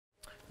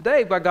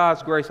Today, by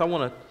God's grace, I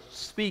want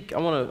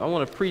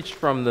to preach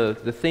from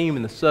the theme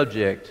and the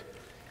subject,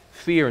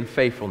 fear and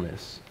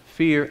faithfulness.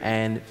 Fear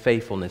and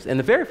faithfulness. And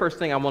the very first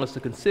thing I want us to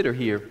consider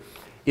here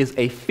is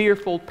a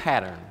fearful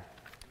pattern.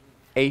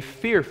 A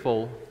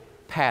fearful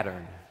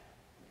pattern.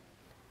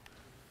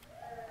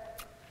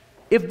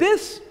 If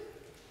this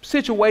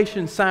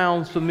situation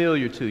sounds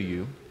familiar to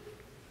you,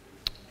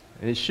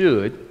 and it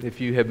should, if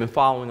you have been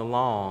following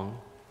along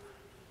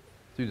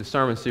through the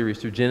sermon series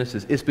through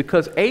Genesis, it's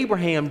because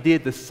Abraham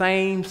did the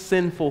same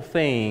sinful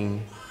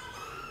thing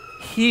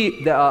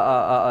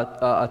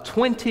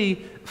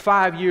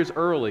 25 years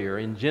earlier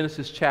in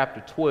Genesis chapter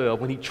 12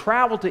 when he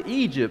traveled to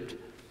Egypt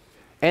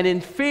and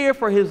in fear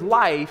for his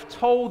life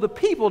told the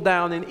people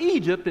down in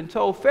Egypt and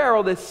told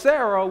Pharaoh that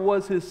Sarah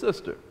was his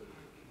sister.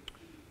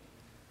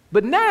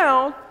 But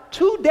now,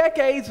 2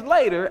 decades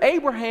later,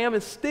 Abraham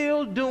is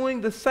still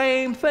doing the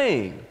same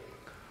thing.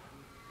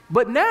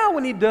 But now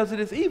when he does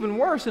it, it's even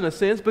worse in a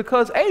sense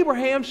because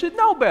Abraham should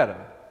know better.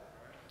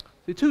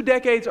 See, 2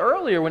 decades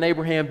earlier when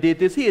Abraham did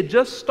this, he had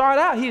just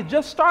started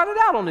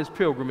out on his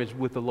pilgrimage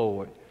with the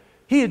Lord.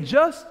 He had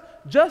just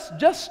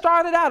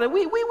started out, and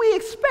we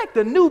expect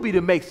a newbie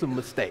to make some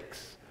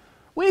mistakes.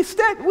 We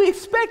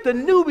expect a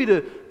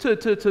newbie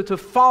to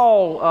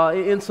fall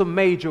in some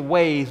major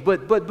ways.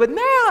 But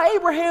now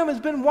Abraham has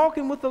been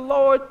walking with the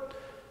Lord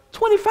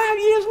 25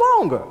 years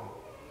longer.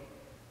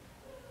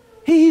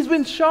 He's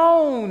been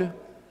shown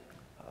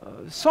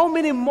so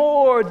many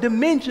more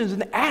dimensions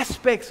and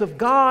aspects of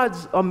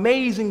God's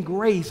amazing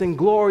grace and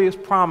glorious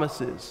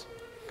promises.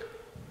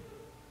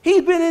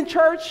 He's been in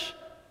church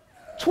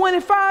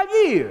 25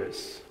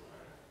 years.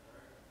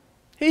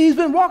 He's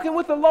been walking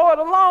with the Lord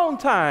a long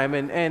time,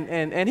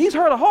 and he's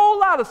heard a whole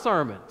lot of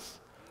sermons.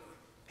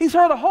 He's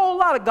heard a whole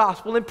lot of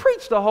gospel and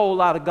preached a whole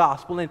lot of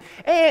gospel.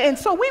 And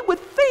so we would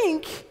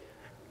think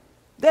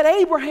that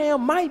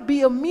Abraham might be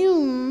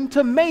immune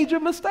to major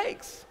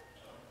mistakes.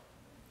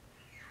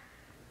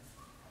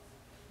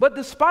 But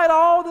despite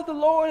all that the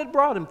Lord had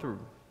brought him through,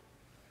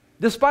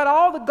 despite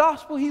all the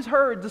gospel he's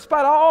heard,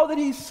 despite all that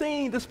he's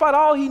seen, despite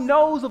all he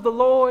knows of the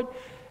Lord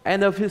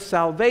and of his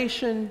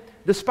salvation,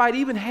 despite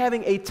even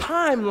having a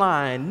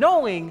timeline,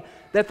 knowing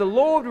that the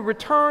Lord would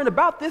return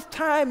about this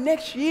time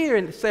next year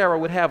and Sarah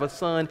would have a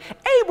son,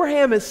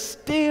 Abraham is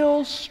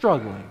still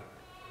struggling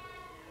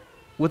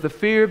with the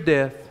fear of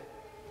death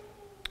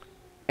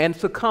and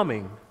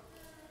succumbing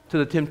to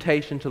the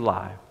temptation to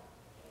lie.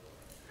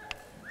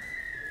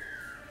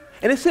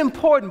 And it's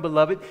important,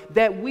 beloved,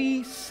 that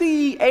we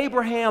see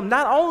Abraham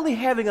not only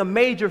having a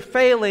major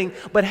failing,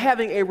 but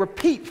having a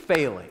repeat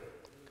failing.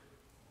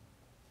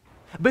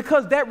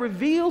 Because that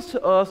reveals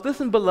to us,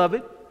 listen,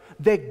 beloved,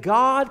 that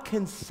God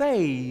can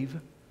save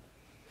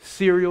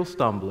serial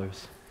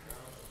stumblers.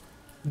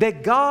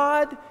 That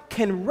God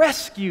can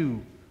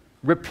rescue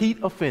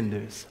repeat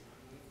offenders.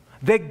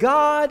 That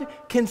God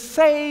can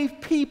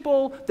save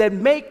people that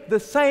make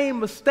the same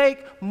mistake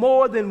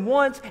more than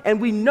once.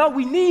 And we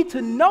need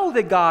to know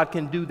that God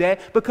can do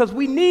that because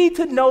we need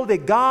to know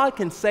that God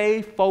can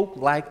save folk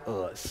like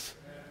us.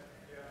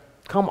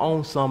 Come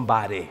on,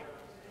 somebody.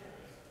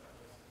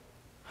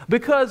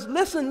 Because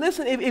listen,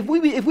 if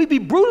we be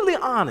brutally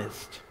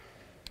honest,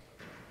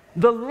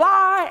 the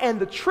lie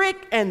and the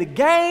trick and the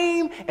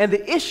game and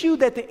the issue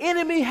that the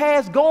enemy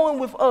has going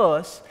with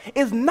us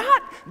is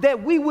not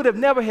that we would have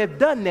never have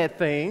done that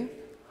thing,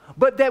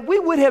 but that we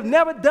would have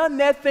never done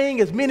that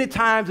thing as many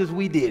times as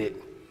we did it.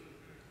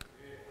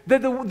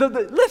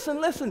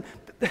 Listen.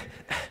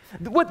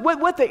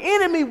 What the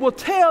enemy will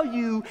tell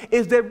you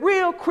is that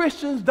real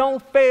Christians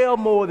don't fail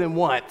more than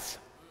once.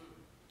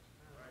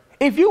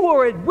 If you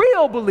were a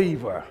real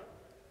believer,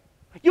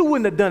 you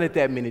wouldn't have done it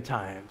that many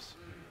times.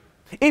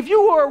 If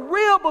you were a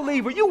real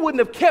believer, you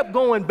wouldn't have kept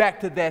going back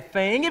to that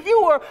thing. If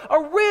you were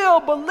a real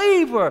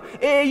believer,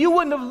 you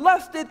wouldn't have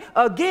lusted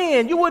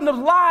again. You wouldn't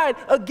have lied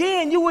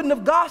again. You wouldn't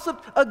have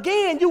gossiped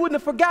again. You wouldn't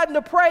have forgotten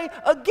to pray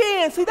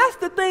again. See, that's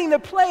the thing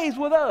that plays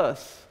with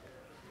us.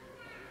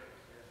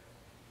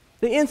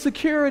 The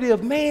insecurity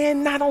of,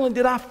 man, not only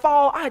did I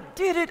fall, I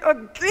did it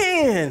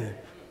again.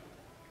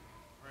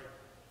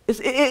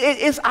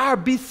 It's our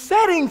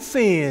besetting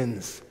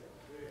sins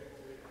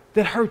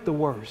that hurt the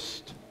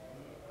worst.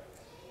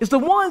 It's the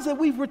ones that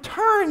we've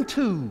returned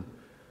to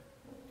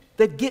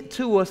that get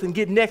to us and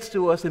get next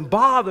to us and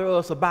bother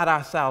us about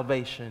our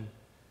salvation.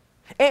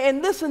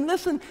 And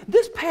listen,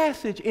 this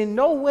passage in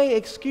no way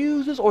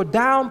excuses or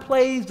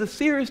downplays the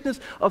seriousness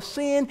of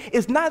sin.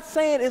 It's not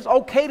saying it's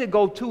okay to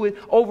go to it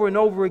over and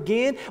over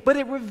again, but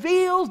it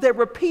reveals that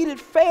repeated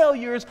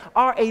failures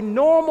are a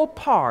normal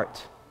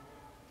part.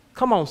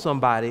 Come on,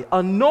 somebody,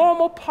 a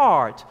normal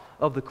part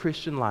of the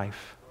Christian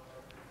life.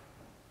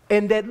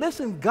 And that,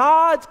 listen,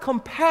 God's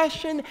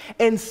compassion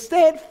and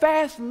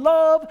steadfast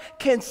love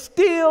can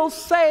still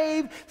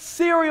save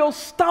serial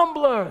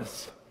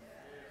stumblers.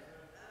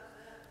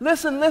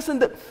 Listen,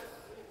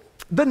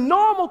 the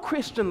normal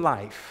Christian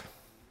life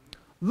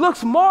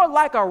looks more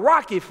like a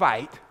Rocky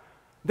fight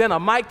than a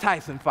Mike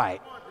Tyson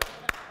fight.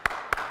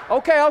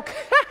 Okay.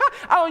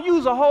 I don't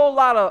use a whole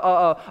lot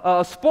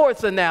of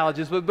sports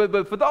analogies,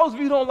 but for those of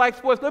you who don't like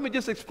sports, let me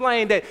just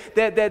explain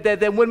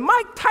that when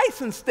Mike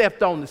Tyson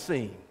stepped on the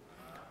scene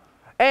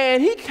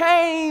and he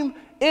came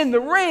in the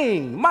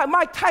ring,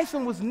 Mike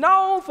Tyson was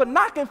known for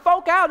knocking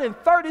folk out in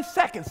 30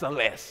 seconds or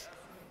less.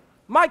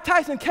 Mike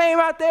Tyson came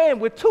out there and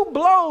with 2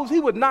 blows, he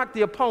would knock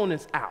the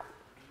opponents out.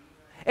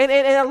 And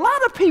a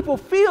lot of people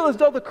feel as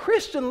though the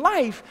Christian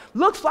life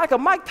looks like a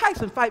Mike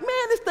Tyson fight.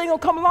 Man, this thing gonna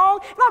come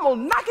along and I'm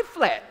gonna knock it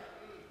flat.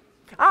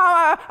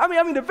 I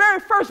mean, the very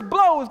first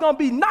blow is gonna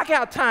be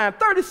knockout time,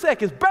 30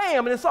 seconds,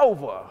 bam, and it's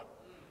over.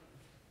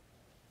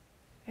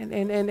 And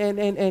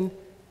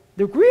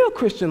the real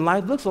Christian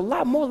life looks a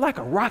lot more like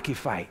a Rocky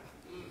fight.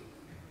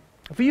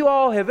 If you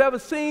all have ever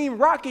seen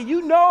Rocky,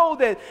 you know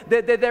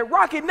that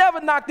Rocky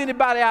never knocked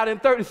anybody out in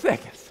 30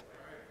 seconds.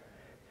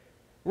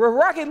 Where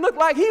Rocky looked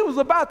like he was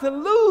about to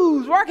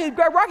lose. Rocky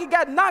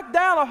got knocked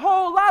down a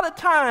whole lot of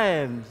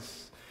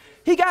times.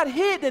 He got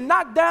hit and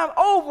knocked down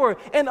over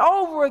and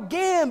over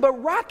again. But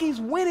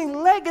Rocky's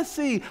winning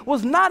legacy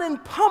was not in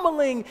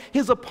pummeling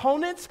his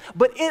opponents,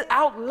 but in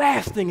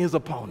outlasting his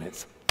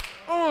opponents.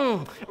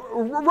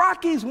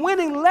 Rocky's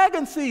winning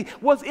legacy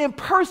was in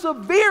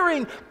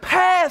persevering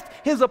past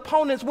his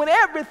opponents when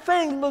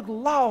everything looked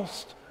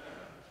lost.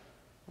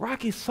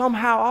 Rocky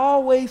somehow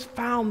always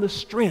found the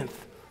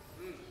strength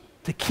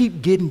to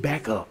keep getting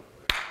back up.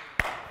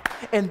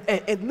 And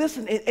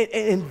listen,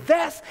 and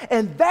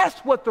that's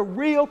what the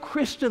real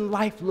Christian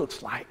life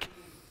looks like.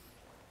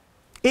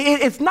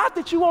 It's not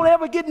that you won't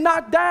ever get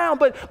knocked down,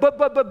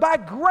 but by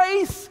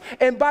grace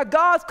and by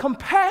God's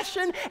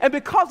compassion and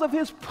because of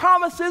his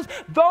promises,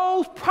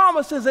 those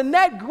promises and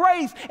that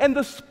grace and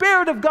the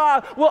Spirit of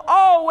God will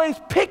always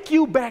pick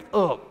you back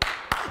up.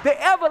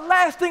 The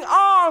everlasting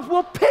arms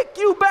will pick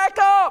you back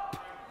up.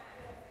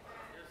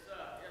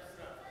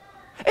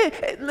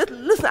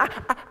 Listen,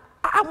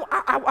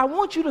 I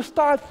want you to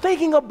start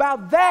thinking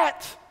about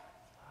that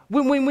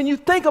when you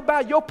think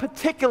about your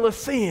particular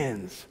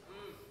sins.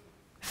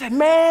 Say,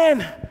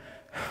 man,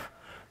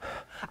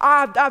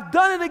 I've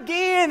done it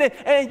again,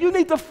 and you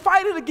need to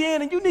fight it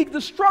again, and you need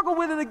to struggle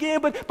with it again.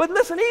 But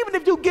listen, even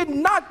if you get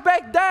knocked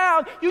back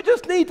down, you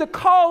just need to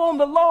call on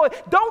the Lord.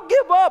 Don't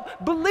give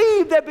up.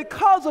 Believe that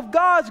because of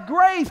God's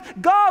grace,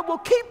 God will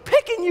keep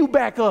picking you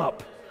back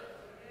up.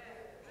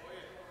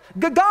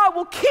 God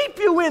will keep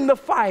you in the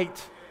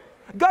fight.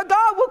 God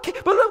will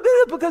keep, but look at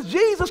this, because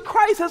Jesus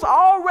Christ has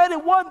already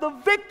won the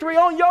victory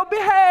on your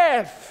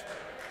behalf.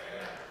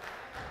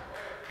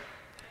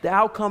 The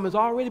outcome has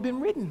already been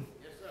written.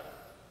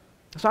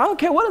 So I don't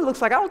care what it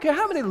looks like. I don't care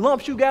how many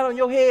lumps you got on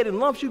your head and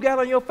lumps you got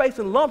on your face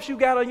and lumps you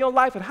got on your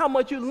life and how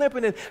much you're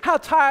limping and how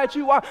tired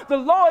you are. The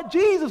Lord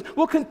Jesus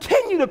will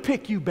continue to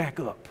pick you back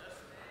up.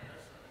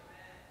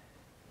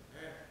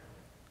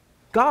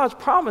 God's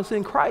promise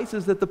in Christ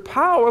is that the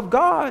power of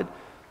God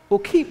will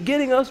keep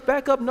getting us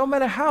back up no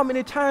matter how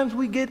many times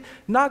we get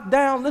knocked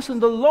down. Listen,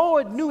 the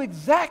Lord knew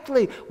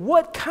exactly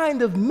what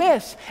kind of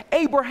mess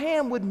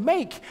Abraham would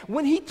make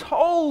when he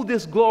told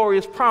this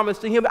glorious promise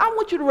to him. I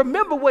want you to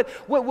remember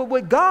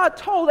what God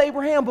told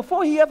Abraham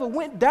before he ever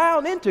went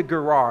down into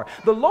Gerar.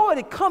 The Lord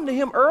had come to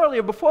him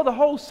earlier before the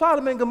whole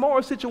Sodom and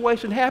Gomorrah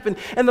situation happened.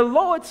 And the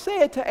Lord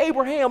said to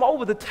Abraham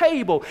over the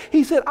table,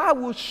 he said, I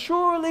will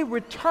surely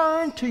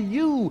return to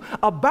you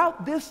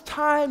about this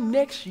time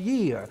next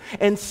year.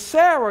 And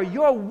Sarah,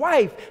 your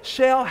wife,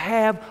 shall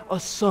have a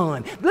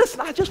son.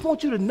 Listen, I just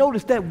want you to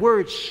notice that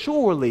word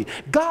surely.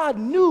 God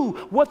knew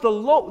what the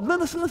Lord,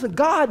 listen,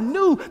 God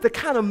knew the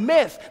kind of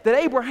mess that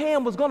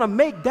Abraham was going to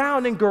make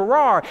down in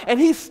Gerar, and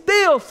he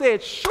still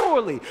said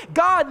surely.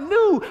 God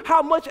knew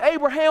how much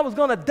Abraham was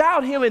going to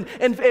doubt him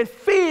and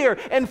fear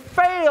and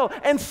fail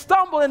and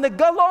stumble, and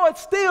the Lord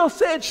still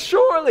said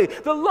surely.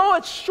 The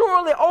Lord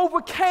surely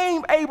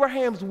overcame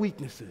Abraham's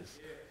weaknesses.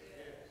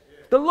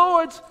 The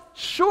Lord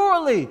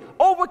surely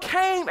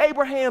overcame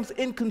Abraham's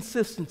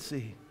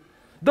inconsistency.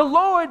 The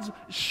Lord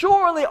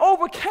surely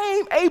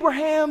overcame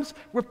Abraham's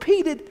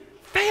repeated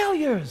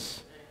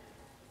failures.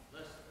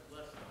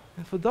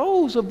 And for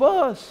those of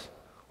us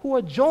who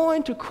are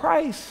joined to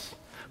Christ,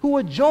 who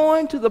are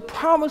joined to the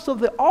promise of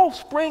the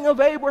offspring of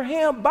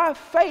Abraham by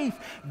faith,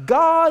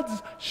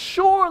 God's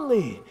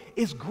surely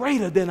is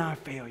greater than our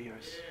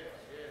failures.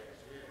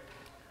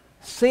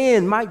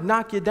 Sin might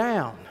knock you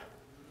down,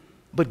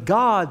 but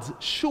God's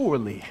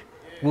surely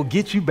will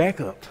get you back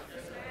up.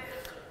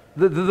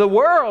 The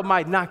world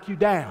might knock you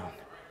down,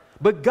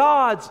 but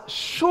God's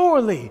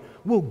surely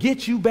will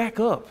get you back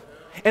up.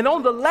 And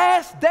on the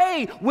last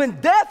day,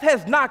 when death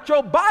has knocked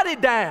your body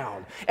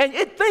down and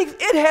it thinks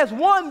it has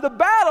won the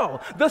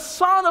battle, the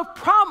Son of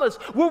Promise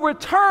will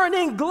return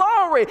in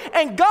glory,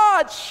 and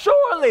God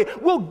surely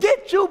will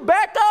get you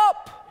back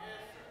up.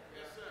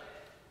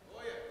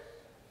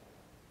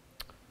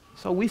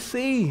 So we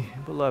see,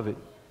 beloved,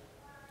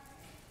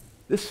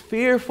 this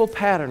fearful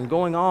pattern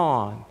going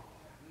on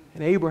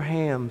in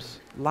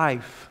Abraham's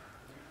life.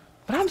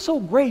 But I'm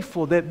so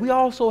grateful that we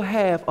also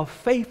have a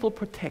faithful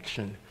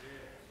protection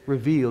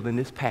revealed in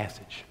this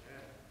passage.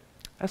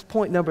 That's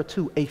point number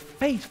 2, a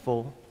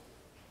faithful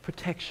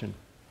Protection.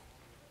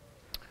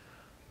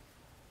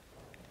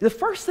 The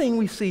first thing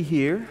we see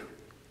here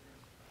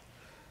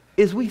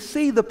is we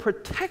see the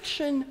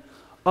protection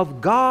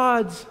of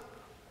God's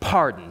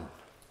pardon.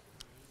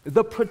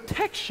 The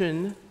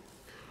protection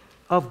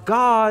of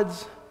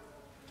God's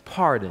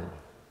pardon.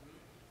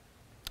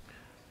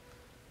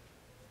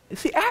 You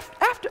see,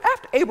 after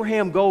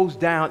Abraham goes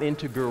down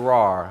into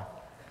Gerar,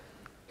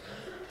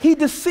 he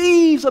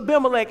deceives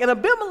Abimelech, and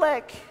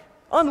Abimelech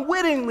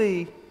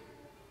unwittingly,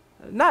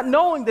 not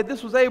knowing that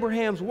this was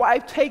Abraham's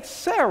wife, takes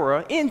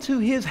Sarah into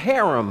his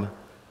harem.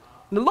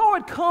 And the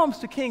Lord comes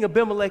to King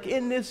Abimelech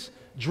in this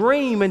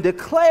dream and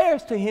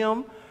declares to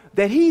him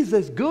that he's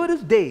as good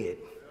as dead.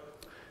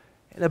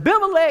 And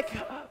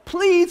Abimelech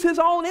pleads his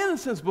own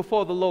innocence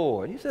before the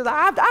Lord. He says,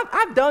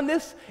 I've done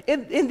this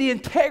in the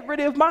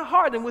integrity of my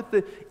heart and with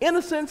the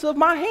innocence of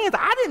my hands.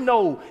 I didn't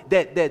know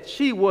that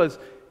she was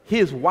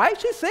his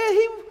wife. She said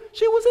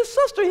she was his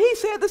sister. He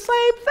said the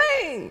same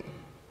thing.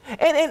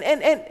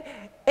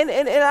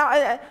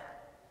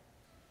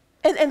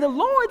 And the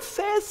Lord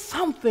says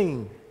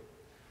something.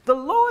 The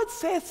Lord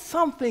says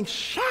something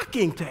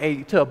shocking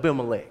to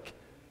Abimelech.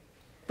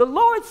 The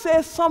Lord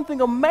says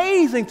something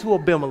amazing to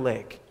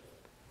Abimelech.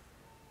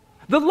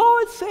 The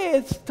Lord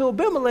says to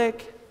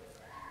Abimelech,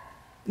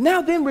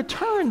 now then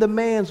return the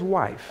man's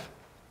wife,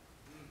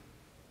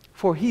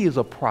 for he is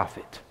a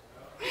prophet.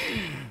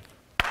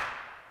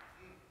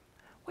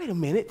 Wait a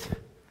minute.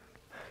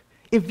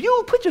 If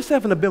you put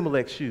yourself in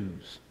Abimelech's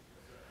shoes,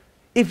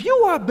 if you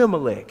are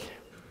Abimelech,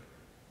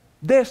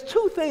 there's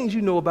two things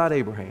you know about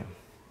Abraham.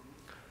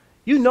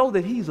 You know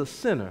that he's a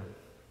sinner.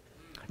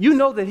 You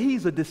know that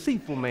he's a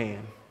deceitful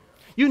man.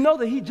 You know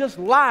that he just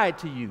lied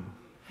to you.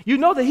 You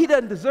know that he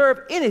doesn't deserve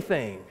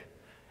anything.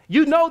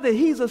 You know that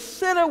he's a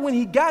sinner when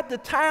he got to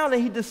town,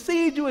 and he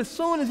deceived you as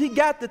soon as he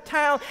got to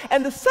town.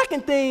 And the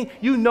second thing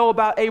you know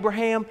about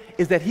Abraham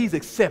is that he's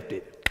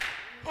accepted.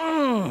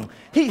 Abimelech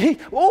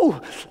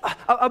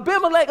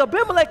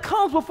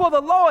comes before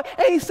the Lord,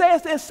 and he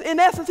says this, in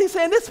essence, he's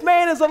saying, this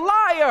man is a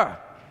liar.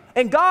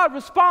 And God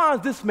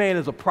responds, this man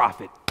is a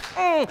prophet.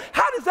 How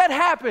does that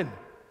happen?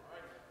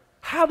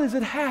 How does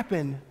it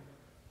happen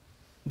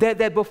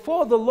that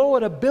before the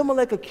Lord,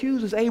 Abimelech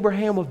accuses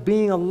Abraham of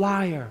being a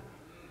liar,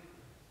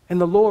 and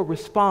the Lord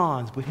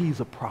responds, but he's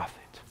a prophet?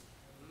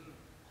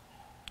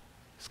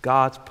 It's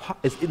God's,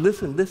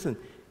 listen,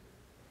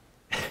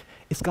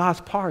 it's God's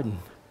pardon.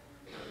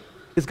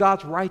 It's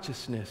God's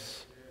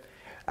righteousness.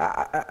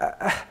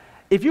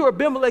 If you're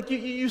Abimelech,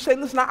 you say,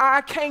 listen,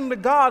 I came to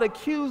God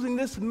accusing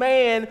this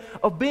man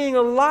of being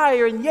a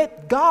liar, and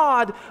yet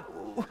God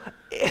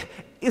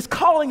is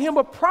calling him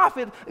a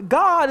prophet.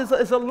 God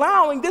is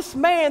allowing this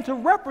man to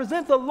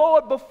represent the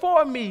Lord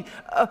before me.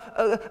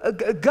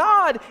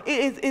 God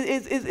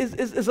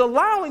is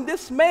allowing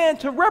this man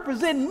to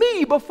represent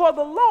me before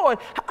the Lord.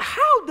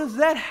 How does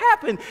that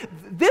happen?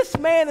 This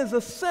man is a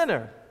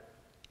sinner.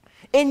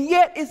 And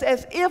yet it's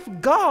as if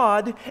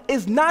God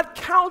is not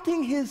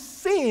counting his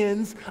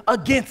sins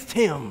against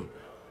him.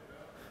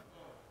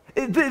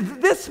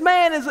 This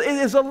man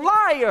is a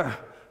liar,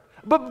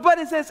 but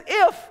it's as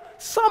if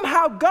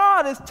somehow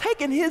God has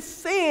taken his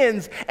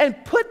sins and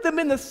put them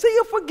in the sea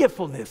of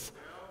forgetfulness.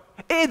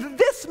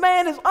 This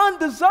man is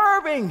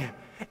undeserving,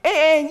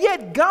 and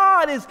yet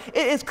God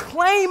is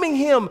claiming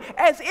him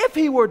as if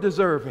he were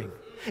deserving.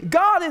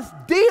 God is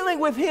dealing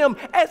with him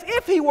as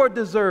if he were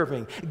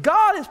deserving.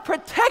 God is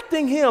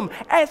protecting him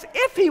as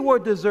if he were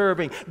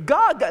deserving.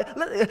 God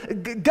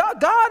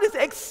is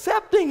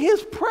accepting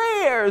his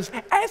prayers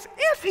as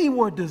if he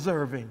were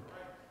deserving.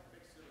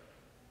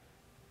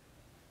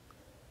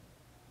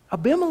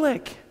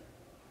 Abimelech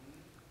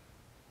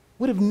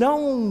would have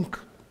known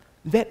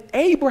that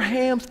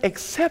Abraham's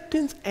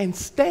acceptance and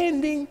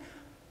standing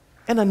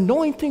and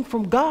anointing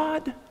from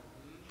God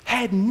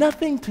had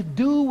nothing to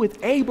do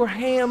with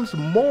Abraham's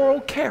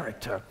moral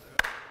character.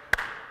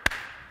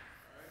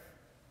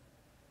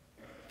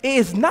 It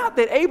is not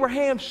that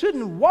Abraham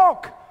shouldn't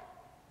walk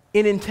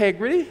in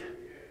integrity,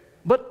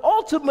 but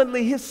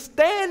ultimately his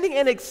standing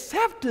and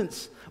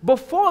acceptance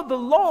before the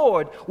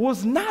Lord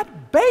was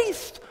not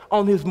based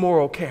on his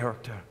moral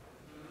character.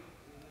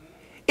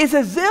 It's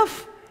as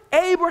if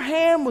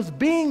Abraham was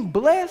being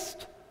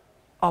blessed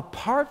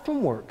apart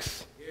from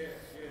works.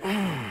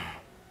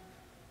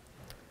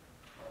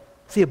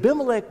 See,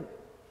 Abimelech,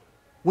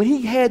 when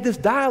he had this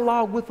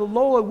dialogue with the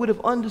Lord, would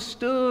have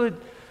understood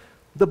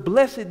the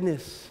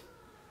blessedness.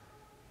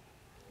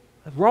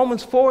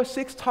 Romans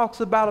 4:6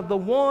 talks about the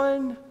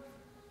one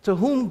to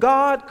whom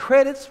God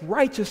credits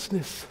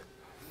righteousness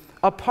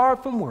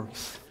apart from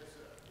works.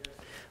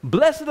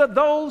 Blessed are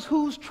those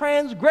whose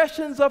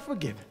transgressions are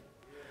forgiven,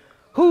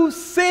 whose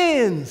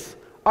sins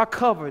are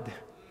covered.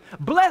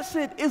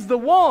 Blessed is the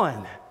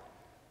one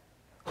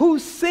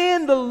whose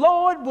sin the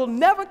Lord will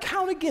never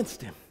count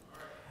against him.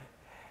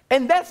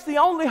 And that's the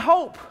only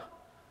hope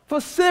for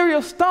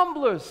serial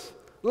stumblers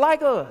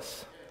like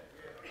us,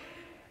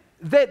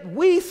 that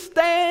we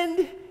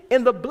stand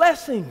in the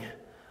blessing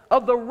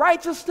of the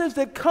righteousness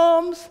that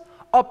comes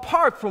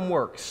apart from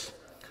works.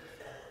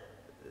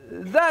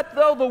 that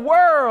though the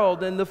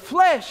world and the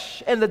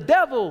flesh and the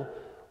devil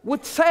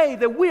would say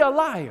that we are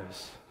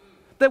liars,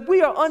 that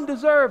we are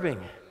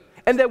undeserving,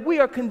 and that we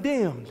are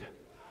condemned,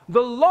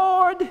 the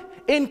Lord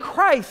in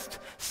Christ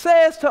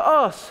says to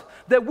us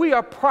that we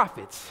are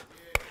prophets,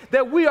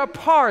 that we are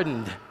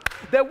pardoned,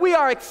 that we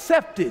are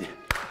accepted,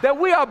 that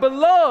we are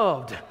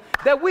beloved,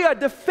 that we are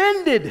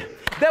defended,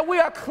 that we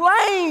are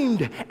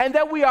claimed, and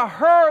that we are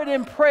heard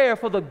in prayer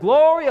for the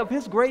glory of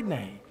his great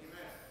name.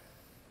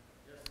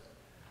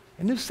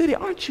 And New City,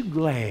 aren't you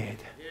glad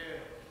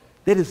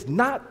that it's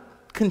not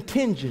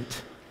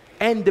contingent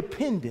and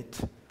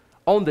dependent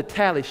on the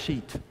tally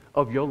sheet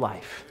of your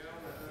life?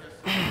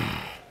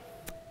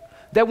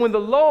 That when the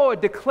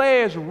Lord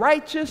declares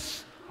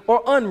righteous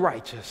or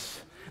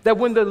unrighteous, that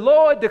when the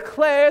Lord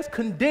declares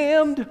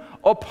condemned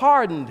or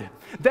pardoned,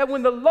 that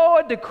when the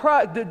Lord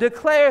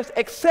declares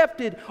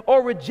accepted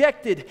or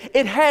rejected,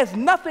 it has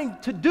nothing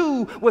to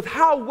do with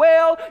how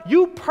well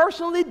you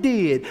personally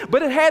did,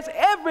 but it has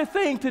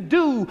everything to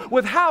do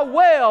with how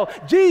well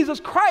Jesus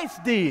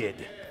Christ did.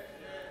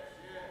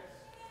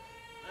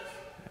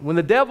 When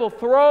the devil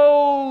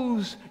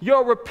throws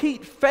your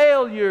repeat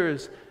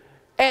failures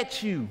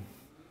at you,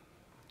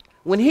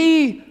 when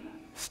he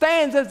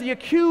stands as the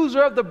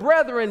accuser of the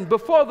brethren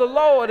before the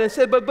Lord and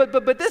said,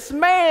 but this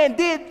man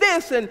did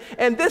this and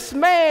this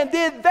man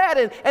did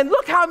that, and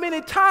look how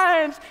many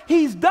times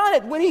he's done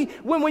it.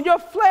 When your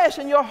flesh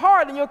and your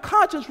heart and your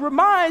conscience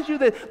reminds you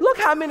that look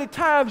how many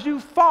times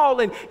you've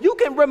fallen, you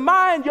can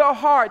remind your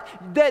heart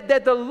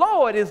that the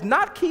Lord is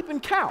not keeping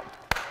count.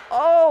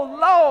 Oh,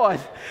 Lord,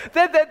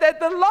 that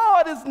the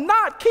Lord is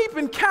not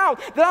keeping count,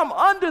 that I'm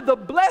under the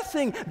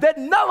blessing that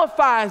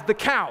nullifies the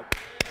count.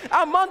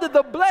 I'm under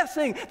the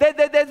blessing that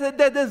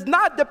does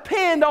not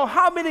depend on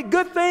how many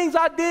good things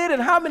I did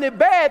and how many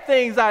bad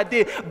things I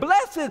did.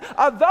 Blessed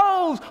are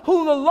those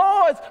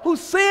whose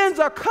sins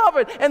are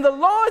covered, and the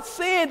Lord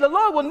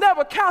will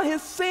never count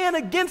his sin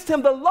against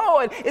him. The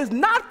Lord is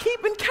not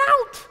keeping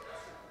count.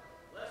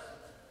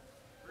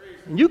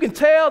 And you can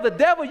tell the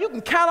devil, you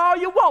can count all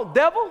you want,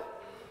 devil.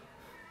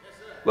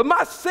 But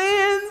my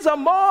sins are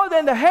more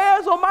than the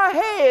hairs on my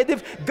head.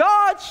 If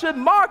God should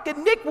mark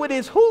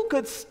iniquities, who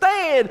could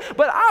stand?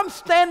 But I'm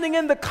standing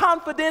in the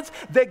confidence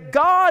that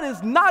God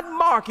is not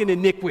marking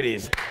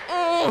iniquities.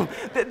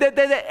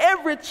 That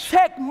every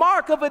check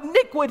mark of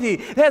iniquity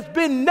has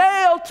been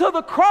nailed to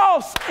the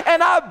cross,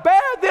 and I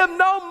bear them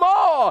no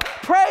more.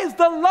 Praise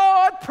the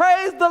Lord,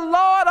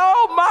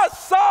 oh my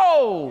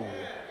soul.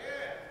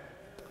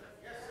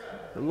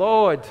 The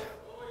Lord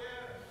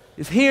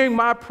is hearing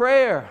my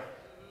prayer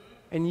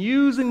and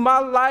using my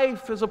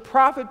life as a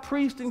prophet,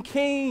 priest, and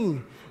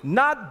king,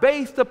 not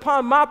based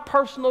upon my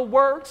personal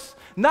works,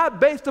 not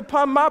based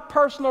upon my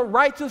personal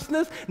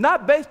righteousness,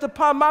 not based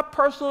upon my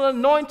personal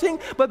anointing,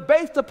 but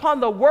based upon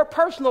the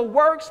personal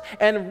works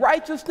and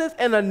righteousness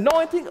and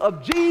anointing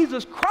of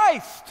Jesus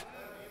Christ.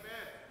 Amen.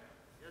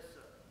 Yes, sir.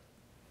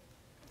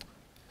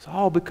 It's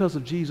all because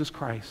of Jesus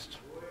Christ.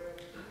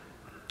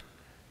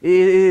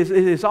 It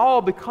is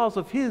all because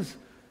of his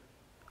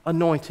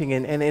anointing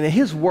and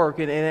his work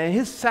and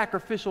his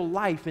sacrificial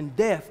life and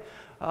death,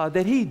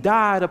 that he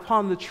died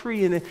upon the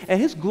tree, and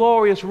his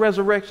glorious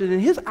resurrection and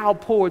his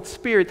outpoured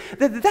spirit.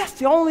 That's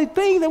the only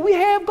thing that we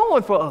have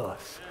going for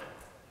us.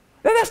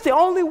 That's the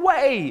only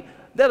way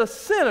that a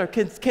sinner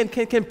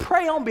can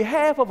pray on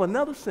behalf of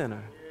another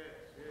sinner.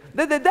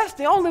 That's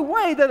the only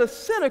way that a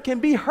sinner can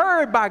be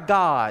heard by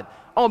God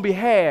on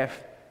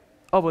behalf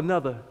of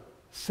another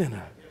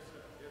sinner.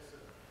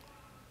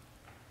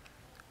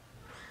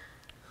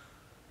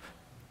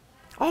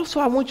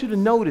 Also, I want you to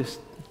notice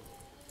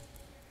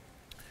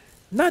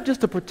not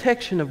just the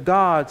protection of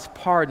God's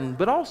pardon,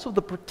 but also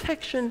the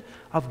protection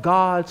of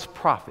God's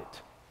prophet.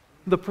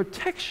 The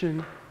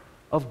protection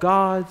of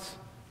God's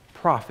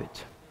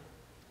prophet.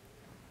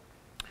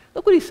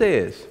 Look what he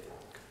says.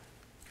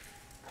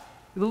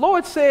 The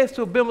Lord says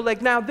to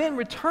Abimelech, "Now then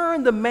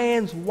return the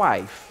man's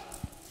wife,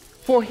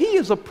 for he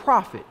is a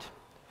prophet,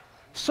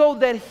 so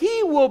that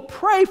he will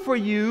pray for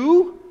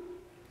you,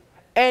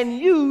 and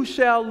you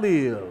shall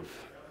live."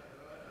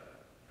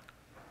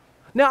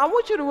 Now, I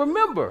want you to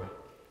remember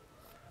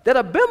that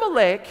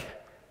Abimelech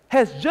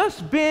has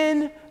just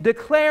been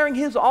declaring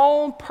his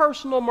own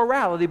personal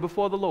morality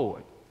before the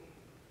Lord.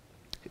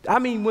 I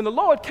mean, when the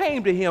Lord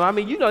came to him,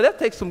 that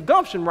takes some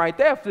gumption right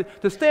there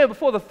to stand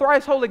before the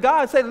thrice holy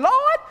God and say,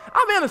 "Lord,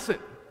 I'm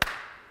innocent."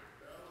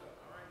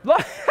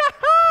 Lord,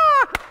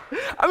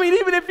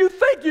 even if you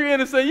think you're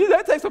innocent,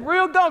 that takes some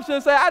real gumption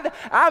to say,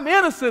 I'm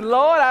innocent,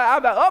 Lord.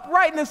 I'm an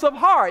uprightness of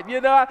heart,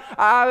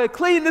 I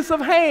cleanness of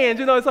hands,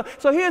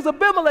 So here's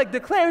Abimelech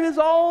declaring his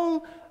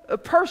own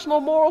personal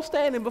moral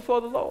standing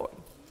before the Lord.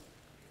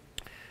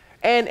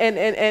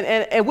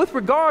 And with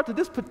regard to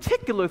this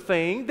particular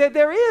thing, that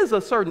there is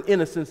a certain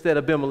innocence that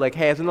Abimelech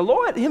has, and the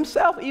Lord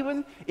himself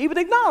even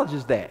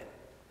acknowledges that.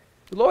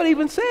 The Lord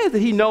even says that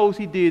he knows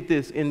he did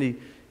this in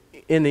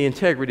the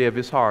integrity of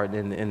his heart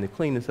and the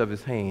cleanness of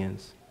his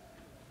hands.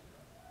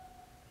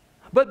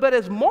 But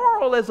as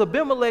moral as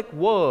Abimelech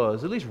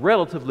was, at least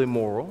relatively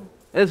moral,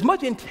 as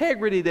much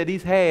integrity that he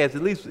has,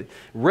 at least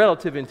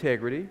relative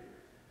integrity,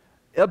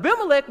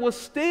 Abimelech was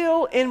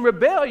still in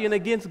rebellion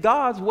against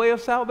God's way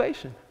of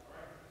salvation.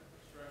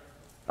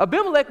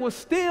 Abimelech was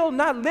still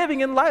not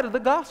living in light of the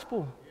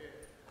gospel.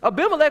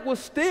 Abimelech was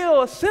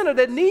still a sinner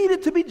that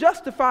needed to be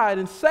justified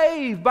and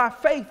saved by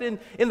faith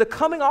in the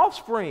coming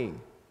offspring.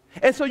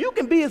 And so you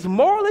can be as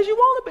moral as you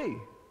want to be.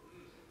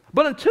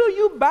 But until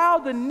you bow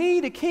the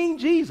knee to King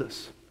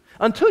Jesus,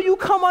 until you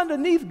come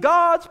underneath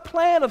God's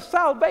plan of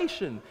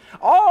salvation,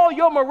 all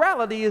your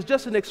morality is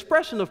just an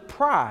expression of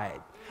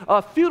pride,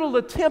 a futile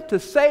attempt to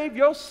save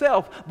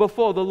yourself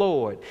before the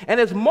Lord. And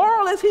as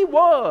moral as he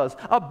was,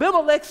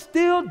 Abimelech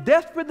still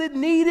desperately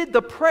needed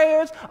the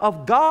prayers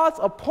of God's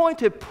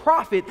appointed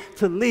prophet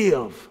to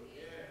live.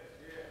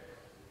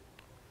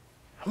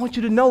 I want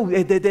you to know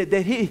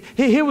that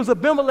here was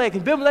Abimelech.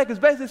 And Abimelech is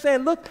basically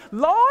saying, look,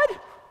 Lord,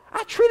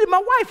 I treated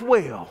my wife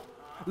well.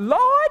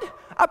 Lord,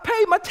 I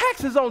paid my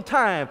taxes on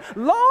time.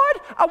 Lord,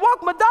 I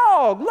walked my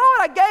dog. Lord,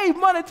 I gave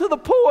money to the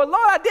poor. Lord,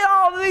 I did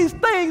all of these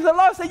things. And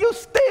Lord said, you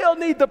still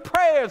need the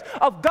prayers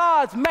of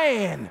God's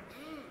man.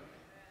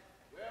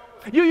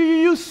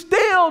 You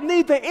still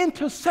need the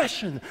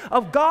intercession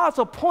of God's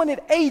appointed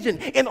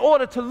agent in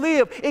order to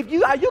live. If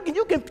you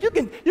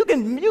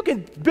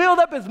can build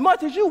up as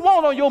much as you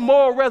want on your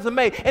moral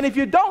resume, and if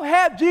you don't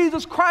have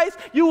Jesus Christ,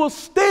 you will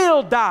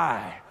still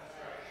die.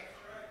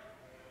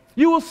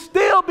 You will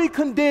still be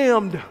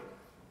condemned.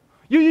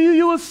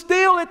 You will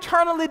still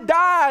eternally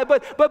die.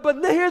 But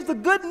here's the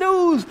good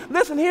news.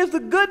 Listen, here's the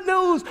good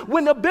news.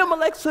 When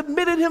Abimelech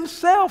submitted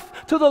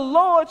himself to the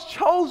Lord's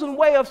chosen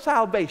way of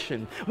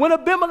salvation, when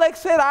Abimelech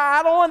said,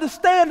 I don't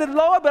understand it,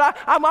 Lord, but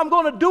I'm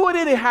going to do it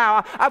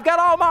anyhow. I've got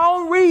all my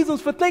own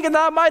reasons for thinking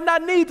that I might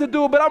not need to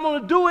do it, but I'm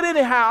going to do it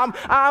anyhow.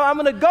 I'm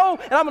going to go,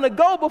 and I'm going to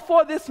go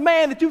before this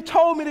man that you've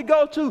told me to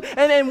go to.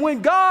 And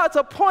when God's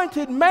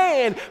appointed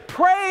man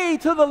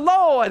prayed to the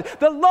Lord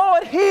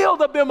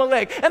healed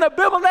Abimelech, and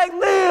Abimelech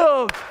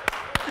lived.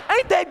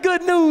 Ain't that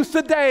good news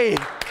today?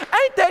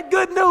 Ain't that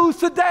good news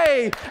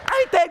today?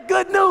 Ain't that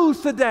good news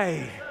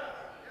today?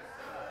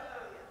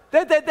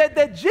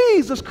 That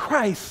Jesus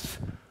Christ,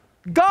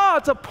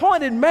 God's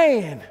appointed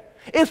man,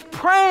 is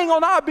praying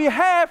on our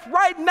behalf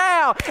right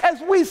now as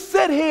we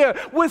sit here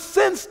with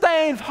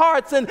sin-stained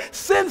hearts and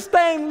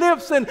sin-stained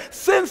lips and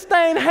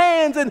sin-stained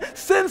hands and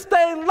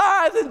sin-stained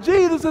lives, and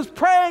Jesus is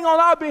praying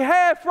on our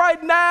behalf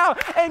right now,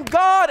 and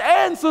God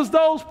answers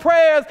those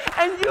prayers,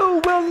 and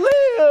you will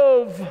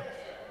live.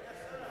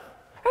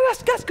 And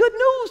that's good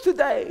news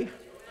today.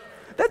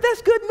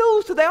 That's good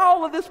news today.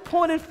 All of this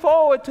pointed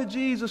forward to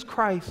Jesus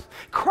Christ.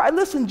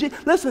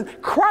 Listen,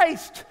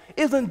 Christ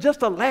isn't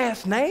just a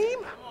last name.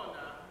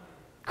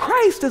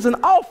 Christ is an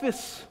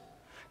office.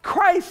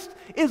 Christ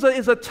is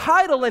a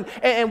title,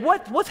 and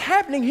what's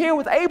happening here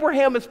with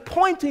Abraham is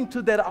pointing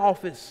to that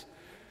office.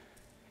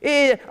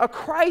 A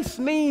Christ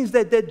means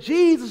that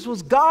Jesus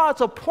was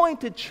God's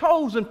appointed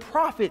chosen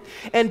prophet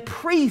and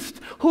priest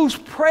whose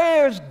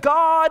prayers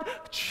God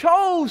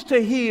chose to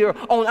hear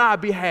on our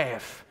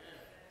behalf.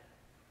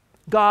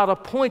 God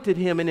appointed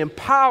him and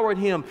empowered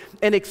him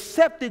and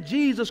accepted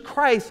Jesus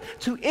Christ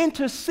to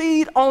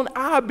intercede on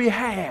our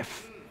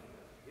behalf.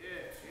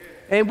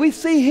 And we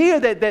see here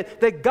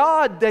that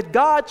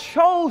God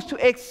chose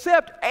to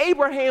accept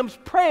Abraham's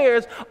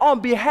prayers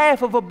on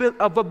behalf of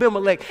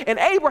Abimelech. And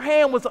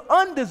Abraham was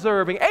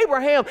undeserving.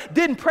 Abraham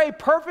didn't pray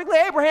perfectly.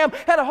 Abraham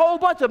had a whole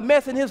bunch of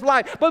mess in his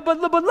life. But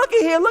look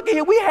at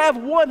here. We have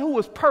one who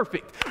was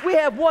perfect. We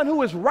have one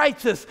who is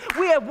righteous.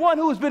 We have one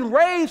who has been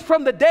raised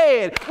from the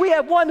dead. We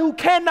have one who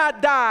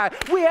cannot die.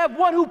 We have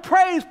one who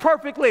prays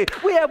perfectly.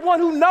 We have one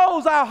who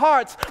knows our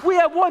hearts. We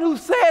have one who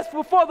says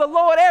before the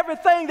Lord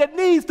everything that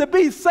needs to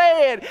be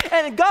said.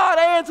 And God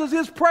answers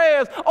his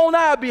prayers on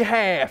our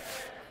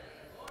behalf.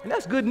 And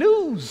that's good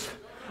news.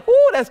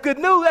 Ooh, that's good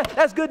news.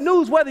 That's good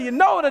news whether you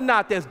know it or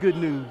not. That's good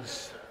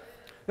news.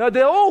 Now,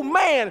 the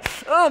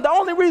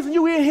only reason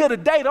you're in here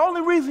today, the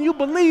only reason you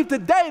believe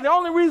today, the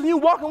only reason you're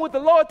walking with the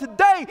Lord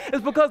today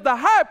is because the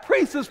high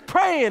priest is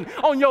praying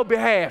on your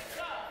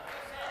behalf.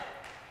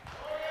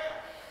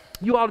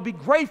 You ought to be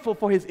grateful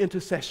for his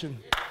intercession.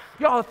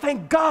 You ought to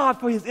thank God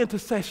for his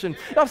intercession.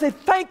 You ought to say,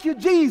 thank you,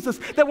 Jesus,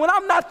 that when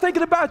I'm not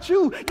thinking about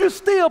you, you're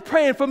still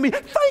praying for me.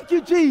 Thank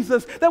you,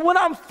 Jesus, that when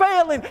I'm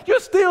failing, you're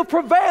still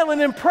prevailing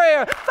in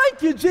prayer.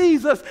 Thank you,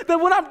 Jesus,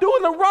 that when I'm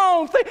doing the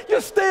wrong thing,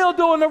 you're still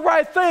doing the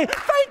right thing.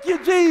 Thank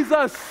you,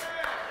 Jesus.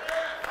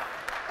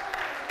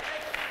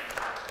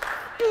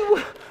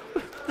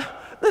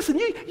 Listen,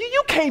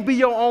 you can't be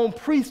your own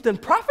priest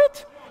and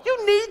prophet.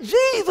 You need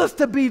Jesus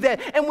to be that.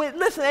 And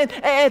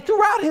and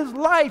throughout his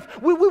life,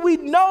 we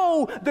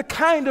know the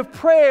kind of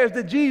prayers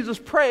that Jesus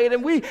prayed,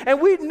 and we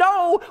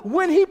know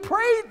when he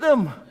prayed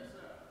them.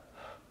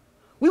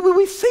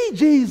 We see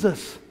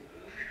Jesus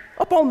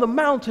up on the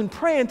mountain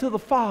praying to the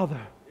Father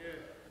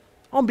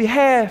on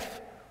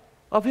behalf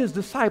of his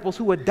disciples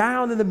who are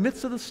down in the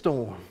midst of the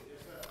storm.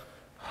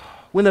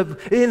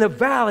 in the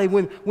valley,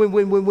 when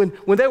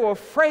they were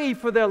afraid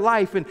for their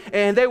life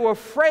and they were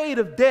afraid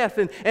of death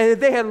and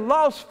they had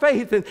lost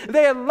faith and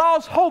they had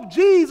lost hope,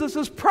 Jesus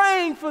is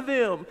praying for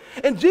them.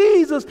 And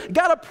Jesus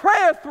got a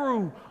prayer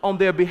through on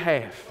their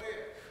behalf.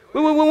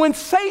 When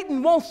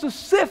Satan wants to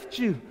sift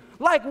you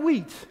like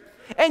wheat,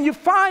 and you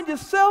find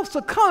yourself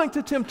succumbing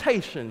to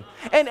temptation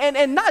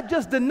and not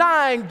just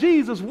denying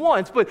Jesus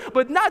once,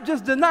 but not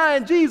just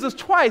denying Jesus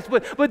twice,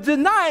 but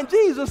denying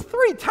Jesus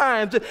 3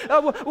 times.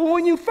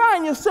 When you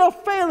find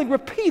yourself failing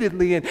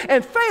repeatedly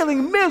and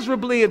failing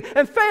miserably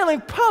and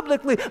failing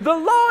publicly, the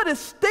Lord is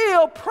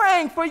still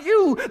praying for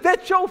you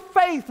that your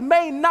faith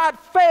may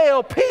not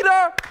fail.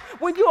 Peter,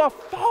 when you are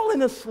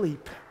falling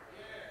asleep,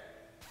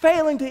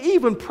 failing to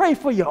even pray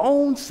for your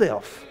own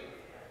self,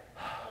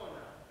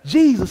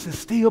 Jesus is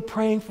still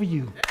praying for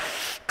you,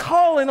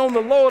 calling on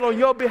the Lord on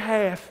your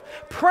behalf,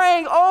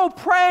 praying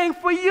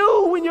for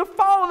you when you're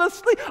falling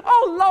asleep.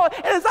 Oh, Lord,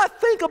 and as I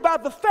think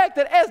about the fact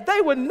that as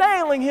they were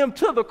nailing him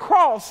to the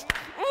cross,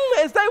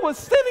 as they were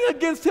sinning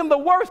against him, the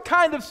worst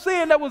kind of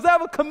sin that was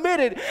ever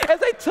committed, as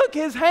they took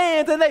his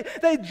hands and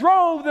they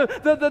drove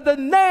the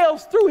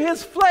nails through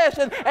his flesh,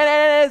 and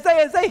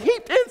as they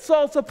heaped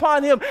insults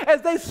upon him,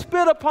 as they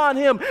spit upon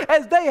him,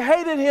 as they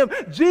hated him,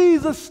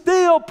 Jesus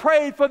still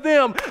prayed for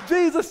them.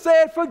 Jesus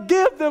said,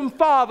 "Forgive them,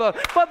 Father,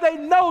 for they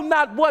know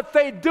not what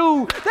they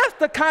do." That's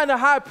the kind of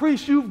high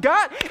priest you've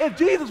got. If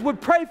Jesus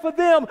would pray for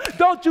them,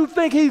 don't you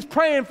think he's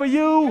praying for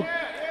you?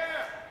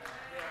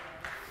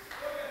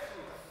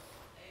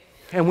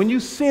 And when you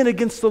sin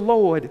against the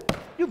Lord,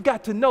 you've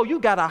got to know you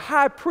got a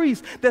high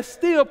priest that's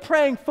still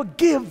praying,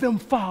 "Forgive them,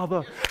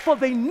 Father, for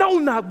they know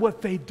not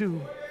what they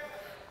do."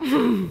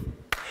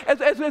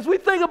 As we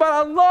think about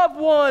our loved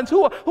ones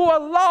who are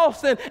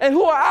lost and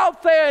who are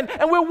out there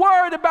and we're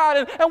worried about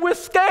it and we're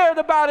scared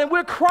about it and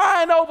we're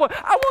crying over,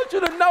 I want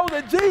you to know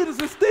that Jesus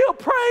is still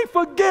praying,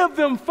 "Forgive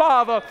them,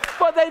 Father,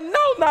 for they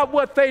know not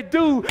what they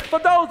do." For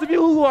those of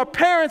you who are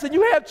parents and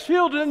you have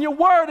children and you're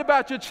worried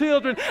about your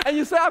children and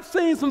you say, "I've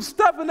seen some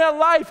stuff in their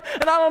life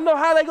and I don't know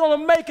how they're going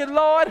to make it,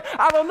 Lord.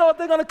 I don't know if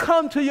they're going to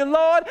come to you,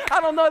 Lord. I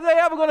don't know if they're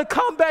ever going to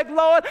come back,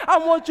 Lord." I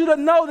want you to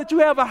know that you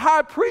have a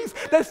high priest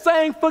that's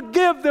saying,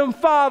 "Forgive them,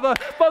 Father,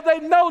 for they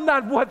know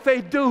not what they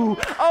do."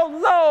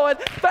 Oh, Lord,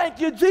 thank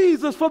you,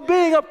 Jesus, for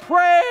being a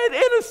praying,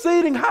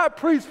 interceding high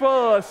priest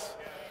for us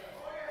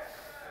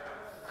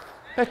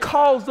that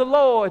calls the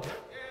Lord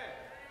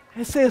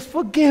and says,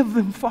 "Forgive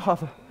them,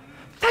 Father."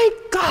 Thank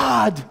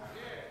God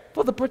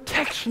for the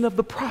protection of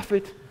the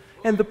prophet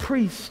and the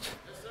priest.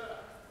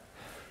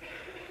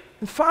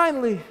 And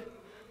finally,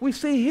 we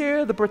see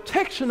here the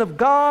protection of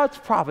God's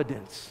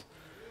providence.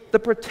 The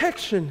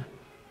protection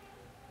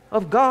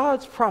of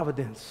God's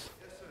providence.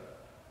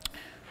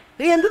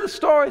 The end of the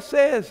story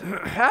says,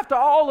 after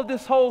all of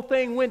this whole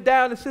thing went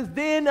down, it says,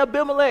 "Then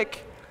Abimelech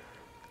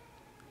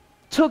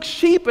took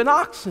sheep and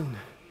oxen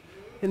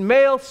and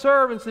male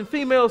servants and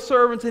female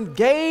servants and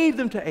gave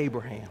them to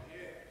Abraham.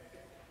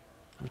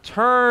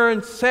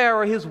 Returned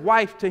Sarah his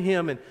wife to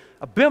him, and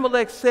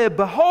Abimelech said,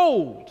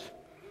 'Behold,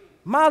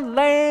 my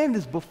land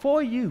is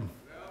before you.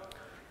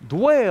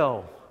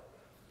 Dwell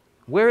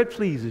where it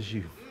pleases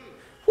you.'"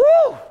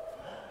 Woo!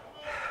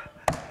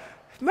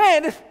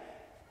 Man,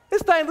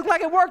 this thing looked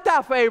like it worked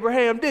out for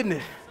Abraham, didn't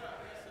it?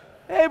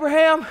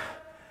 Abraham,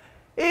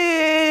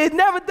 it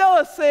never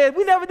does say,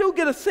 we never do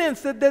get a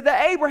sense that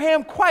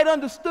Abraham quite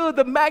understood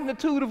the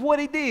magnitude of what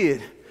he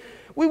did.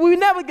 We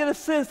never get a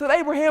sense that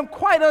Abraham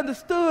quite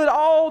understood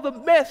all the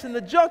mess and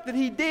the junk that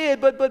he did,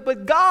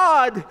 but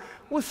God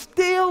was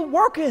still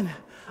working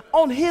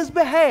on his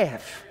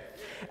behalf.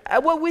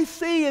 And what we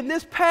see in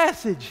this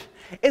passage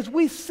is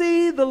we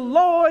see the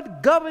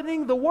Lord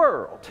governing the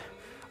world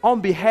on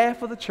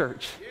behalf of the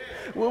church.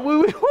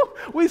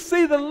 We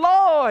see the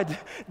Lord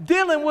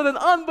dealing with an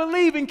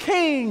unbelieving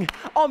king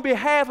on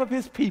behalf of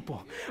his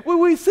people.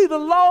 We see the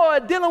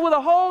Lord dealing with a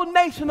whole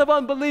nation of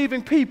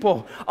unbelieving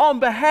people on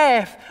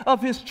behalf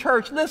of his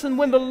church. Listen,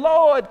 when the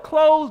Lord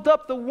closed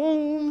up the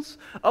wombs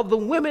of the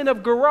women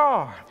of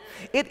Gerar,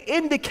 it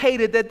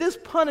indicated that this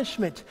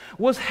punishment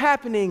was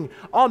happening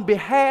on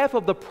behalf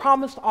of the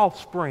promised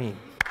offspring.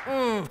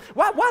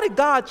 Why did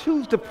God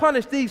choose to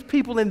punish these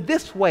people in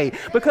this way?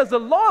 Because the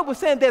Lord was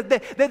saying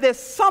that there's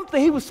something,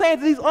 he was saying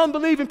to these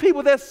unbelieving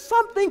people, there's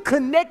something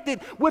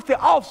connected with the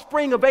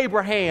offspring of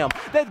Abraham.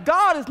 That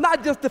God is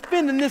not just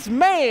defending this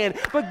man,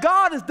 but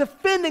God is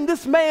defending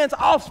this man's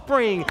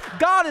offspring.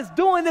 God is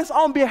doing this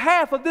on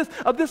behalf of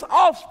this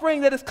offspring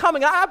that is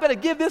coming. I better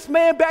give this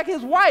man back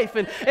his wife,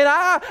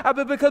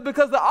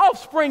 because the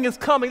offspring is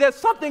coming. There's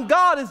something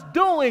God is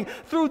doing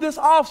through this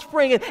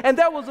offspring, and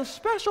there was a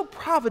special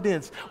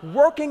providence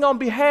working on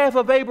behalf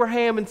of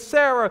Abraham and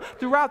Sarah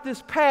throughout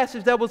this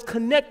passage that was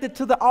connected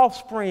to the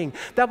offspring,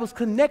 that was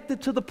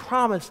connected to the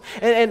promise.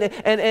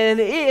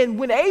 And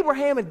when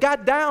Abraham had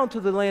got down to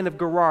the land of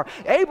Gerar,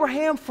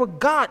 Abraham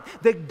forgot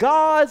that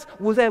God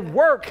was at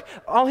work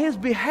on his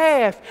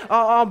behalf,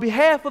 on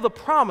behalf of the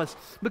promise.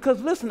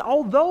 Because listen,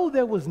 although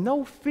there was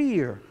no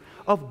fear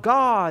of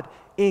God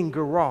in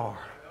Gerar,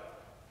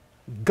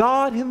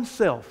 God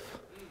himself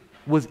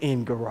was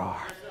in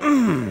Gerar.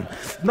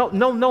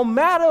 No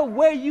matter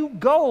where you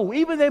go,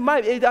 even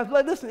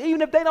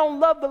even if they don't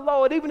love the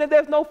Lord, even if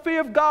there's no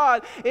fear of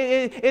God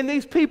in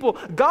these people,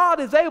 God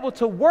is able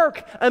to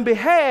work on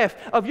behalf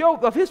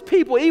of His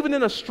people, even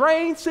in a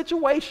strange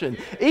situation,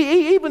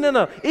 even in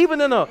a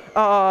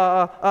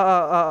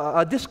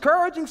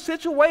discouraging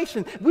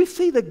situation. We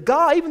see that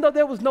God, even though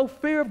there was no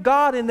fear of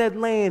God in that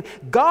land,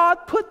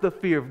 God put the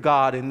fear of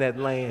God in that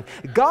land.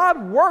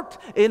 God worked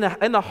in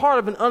the heart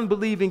of an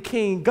unbelieving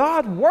king.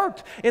 God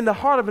worked in the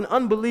heart of an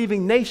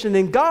unbelieving nation,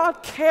 and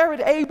God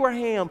carried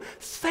Abraham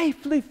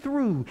safely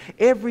through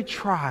every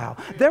trial.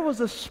 There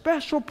was a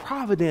special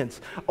providence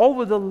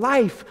over the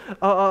life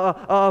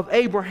of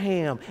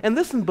Abraham. And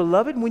listen,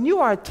 beloved, when you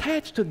are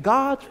attached to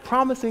God's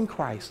promise in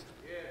Christ,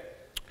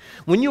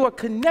 when you are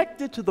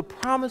connected to the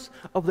promise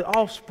of the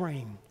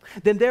offspring,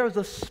 then there is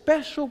a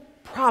special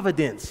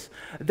providence.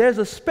 There's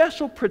a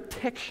special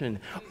protection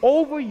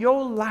over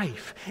your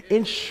life,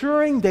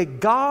 ensuring that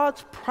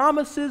God's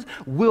promises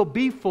will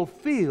be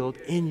fulfilled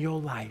in your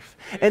life.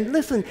 And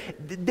listen,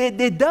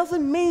 it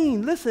doesn't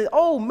mean,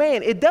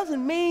 it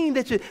doesn't mean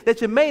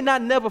that you may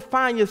not never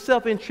find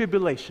yourself in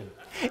tribulation.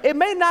 It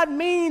may not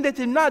mean that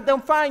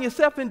don't find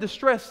yourself in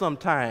distress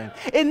sometime.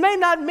 It may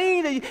not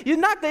mean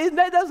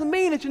that doesn't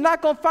mean that you're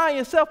not going to find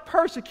yourself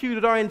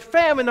persecuted or in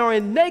famine or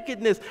in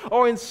nakedness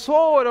or in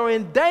sword or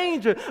in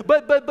danger.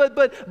 But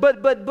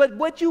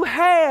what you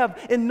have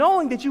in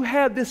knowing that you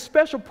have this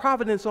special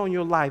providence on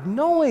your life,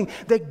 knowing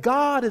that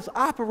God is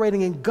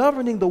operating and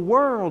governing the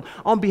world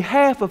on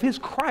behalf of His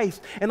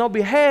Christ and on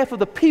behalf of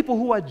the people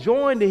who are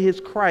joined to His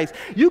Christ,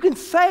 you can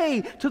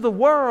say to the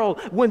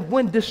world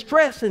when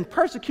distress and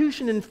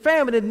persecution and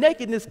famine and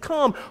nakedness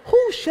come,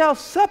 who shall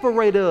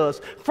separate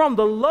us from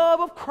the love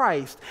of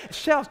Christ?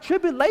 Shall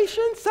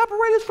tribulation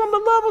separate us from the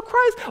love of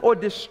Christ? Or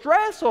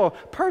distress or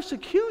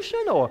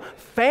persecution or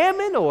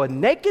famine or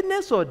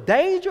nakedness or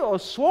danger or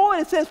sword?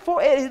 It says,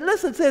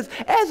 it says,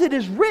 as it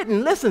is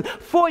written, listen,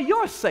 for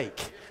your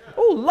sake.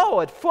 Oh,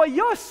 Lord, for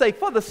your sake,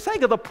 for the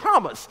sake of the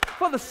promise,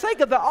 for the sake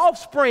of the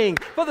offspring,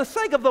 for the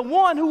sake of the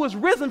one who was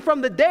risen from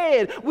the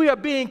dead, we are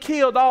being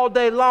killed all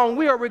day long.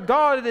 We are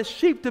regarded as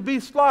sheep to be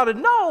slaughtered.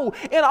 No,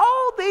 in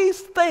all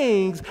these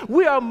things,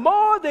 we are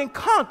more than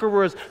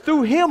conquerors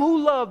through Him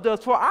who loved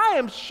us. For I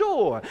am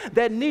sure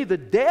that neither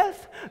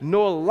death,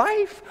 nor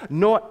life,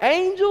 nor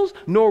angels,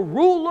 nor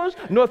rulers,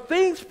 nor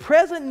things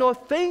present, nor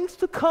things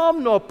to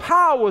come, nor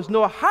powers,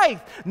 nor height,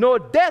 nor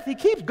depth, he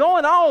keeps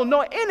going on,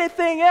 nor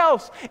anything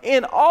else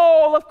in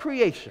all of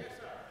creation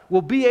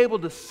will be able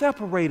to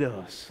separate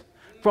us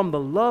from the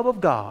love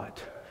of God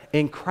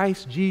in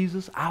Christ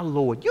Jesus our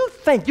Lord. You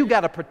think you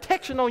got a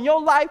protection on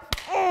your life?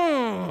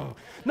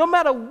 No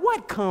matter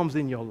what comes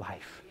in your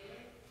life,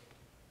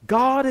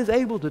 God is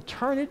able to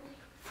turn it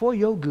for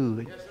your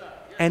good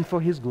and for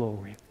His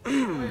glory.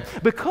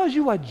 Because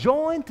you are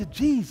joined to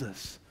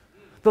Jesus,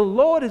 the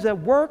Lord is at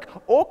work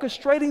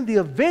orchestrating the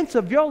events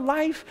of your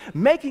life,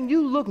 making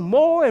you look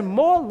more and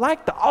more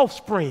like the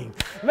offspring,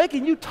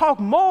 making you talk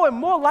more and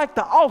more like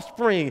the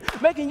offspring,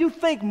 making you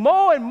think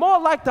more and more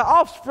like the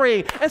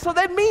offspring. And so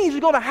that means you're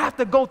going to have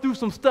to go through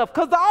some stuff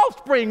because the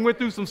offspring went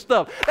through some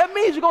stuff. That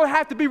means you're going to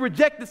have to be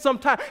rejected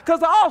sometime because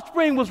the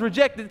offspring was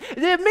rejected.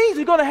 It means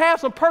you're going to have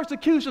some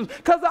persecutions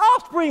because the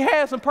offspring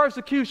had some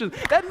persecutions.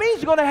 That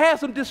means you're going to have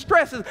some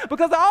distresses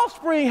because the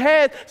offspring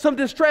had some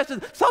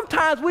distresses.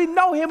 Sometimes we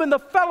know Him in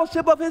the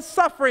fellowship of His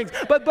sufferings.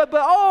 But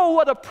oh,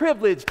 what a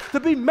privilege to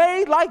be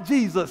made like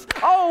Jesus.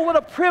 Oh, what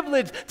a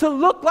privilege to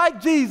look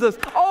like Jesus.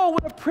 Oh,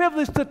 what a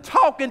privilege to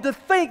talk and to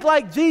think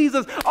like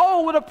Jesus.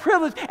 Oh, what a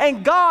privilege.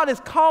 And God is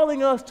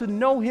calling us to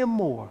know Him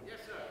more. Yes,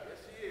 sir. Yes,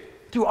 He is.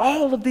 Through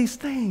all of these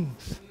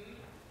things.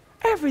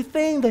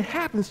 Everything that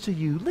happens to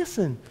you,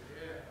 listen,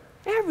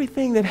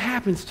 everything that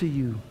happens to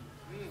you,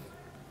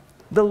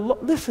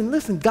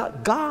 listen,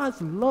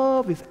 God's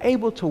love is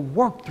able to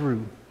work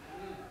through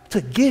to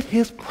get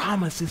His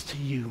promises to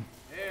you.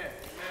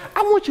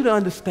 I want you to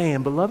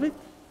understand, beloved,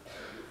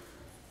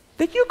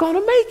 that you're going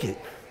to make it.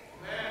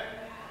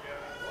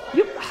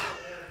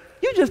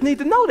 You just need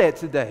to know that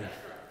today.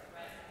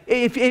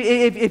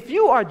 If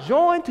you are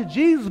joined to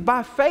Jesus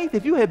by faith,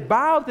 if you have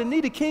bowed the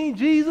knee to King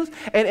Jesus,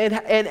 and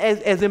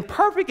as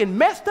imperfect and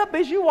messed up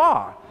as you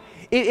are,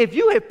 if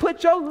you have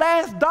put your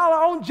last dollar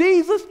on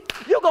Jesus,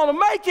 you're going to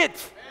make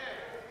it.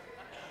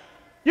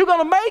 You're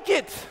going to make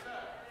it.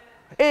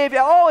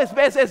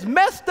 As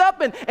messed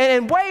up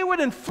and wayward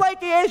and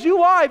flaky as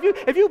you are,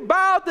 if you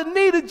bowed the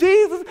knee to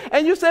Jesus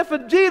and you said, for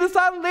Jesus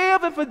I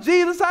live and for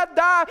Jesus I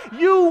die,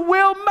 you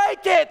will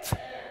make it.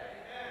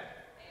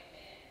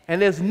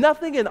 And there's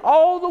nothing in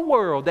all the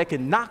world that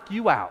can knock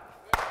you out.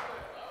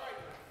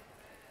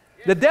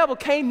 The devil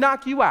can't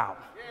knock you out.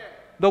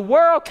 The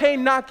world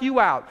can't knock you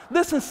out.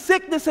 Listen,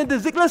 sickness and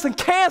disease, listen,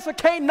 cancer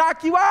can't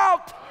knock you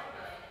out.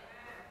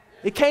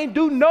 It can't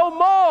do no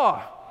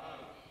more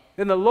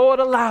than the Lord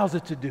allows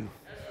it to do.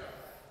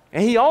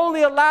 And He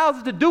only allows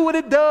it to do what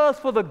it does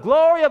for the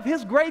glory of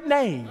His great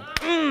name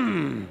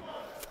and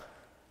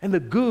the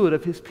good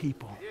of His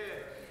people.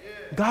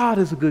 God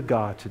is a good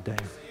God today.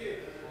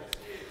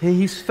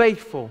 He's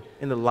faithful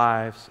in the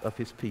lives of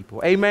his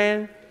people.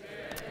 Amen?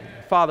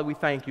 Father, we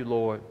thank you,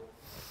 Lord,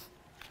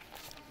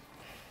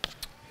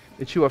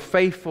 that you are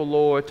faithful,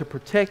 Lord, to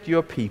protect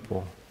your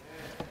people.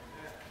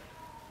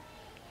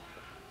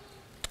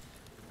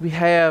 We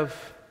have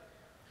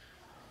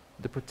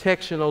the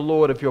protection, O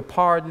Lord, of your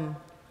pardon,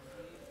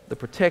 the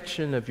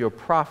protection of your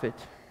prophet,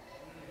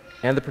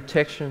 and the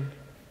protection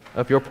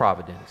of your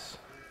providence.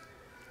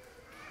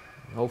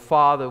 Oh,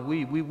 Father,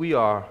 we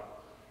are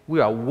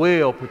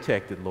well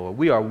protected, Lord.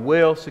 We are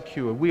well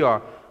secured. We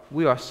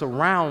are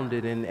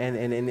surrounded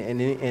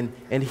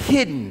and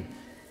hidden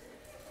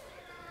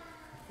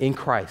in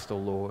Christ, oh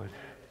Lord.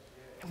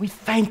 And we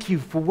thank you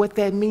for what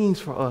that means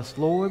for us,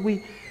 Lord.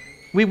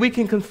 We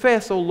can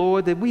confess, oh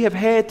Lord, that we have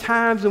had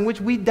times in which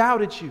we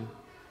doubted you,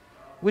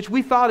 which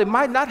we thought it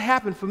might not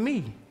happen for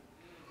me.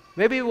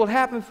 Maybe it will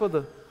happen for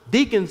the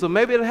deacons, or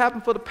maybe it'll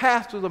happen for the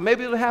pastors, or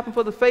maybe it'll happen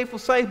for the faithful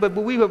saints, but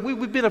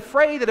we've been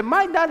afraid that it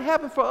might not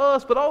happen for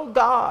us. But oh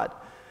God,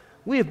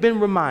 we have been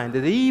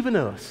reminded that even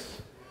us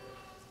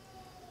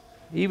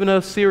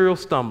serial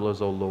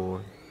stumblers, oh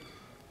Lord,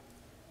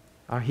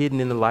 are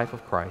hidden in the life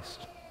of Christ,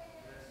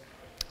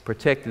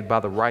 protected by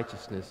the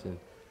righteousness and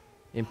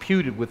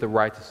imputed with the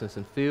righteousness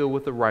and filled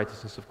with the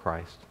righteousness of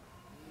Christ.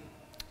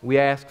 We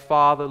ask,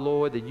 Father,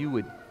 Lord, that you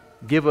would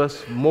give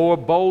us more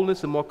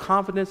boldness and more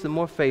confidence and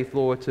more faith,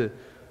 Lord, to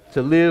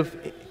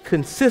live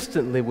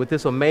consistently with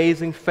this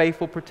amazing,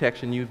 faithful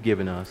protection you've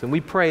given us. And we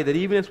pray that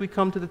even as we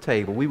come to the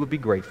table, we would be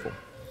grateful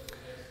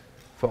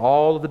for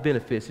all of the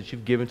benefits that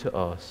you've given to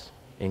us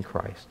in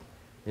Christ.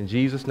 In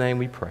Jesus' name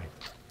we pray.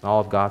 All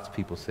of God's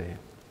people said,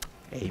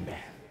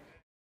 amen.